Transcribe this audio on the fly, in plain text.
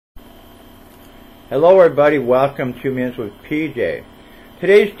Hello everybody, welcome to Minutes with PJ.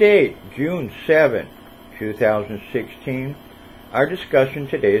 Today's date, June 7, 2016. Our discussion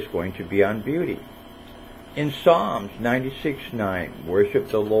today is going to be on beauty. In Psalms 96:9, worship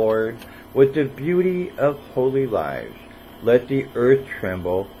the Lord with the beauty of holy lives. Let the earth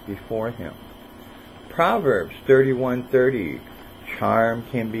tremble before him. Proverbs 31:30, charm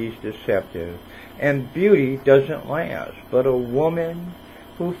can be deceptive, and beauty doesn't last, but a woman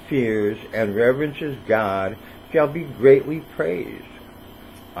who fears and reverences God shall be greatly praised.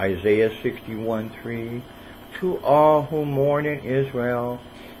 Isaiah 61:3, to all who mourn in Israel,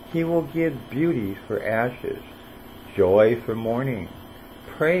 he will give beauty for ashes, joy for mourning,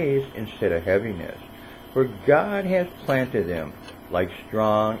 praise instead of heaviness. For God has planted them like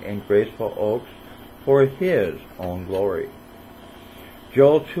strong and graceful oaks for his own glory.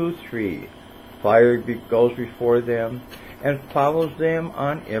 Joel 2:3, fire goes before them and follows them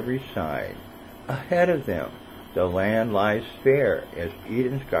on every side. Ahead of them the land lies fair as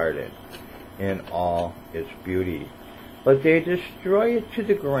Eden's garden in all its beauty. But they destroy it to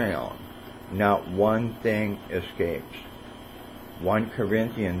the ground. Not one thing escapes. 1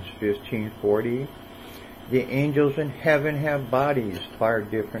 Corinthians 15:40, the angels in heaven have bodies far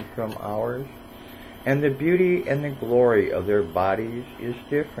different from ours, and the beauty and the glory of their bodies is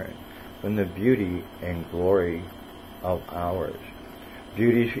different from the beauty and glory of ours.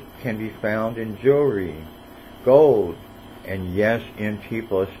 Beauty can be found in jewelry, gold, and yes, in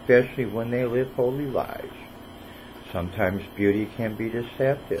people, especially when they live holy lives. Sometimes beauty can be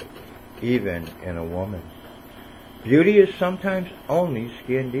deceptive, even in a woman. Beauty is sometimes only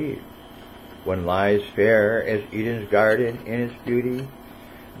skin deep. When lies fair as Eden's garden in its beauty,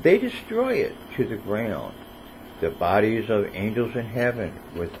 they destroy it to the ground. The bodies of angels in heaven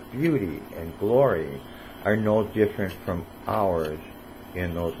with beauty and glory are no different from ours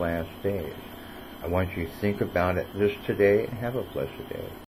in those last days. I want you to think about this today and have a blessed day.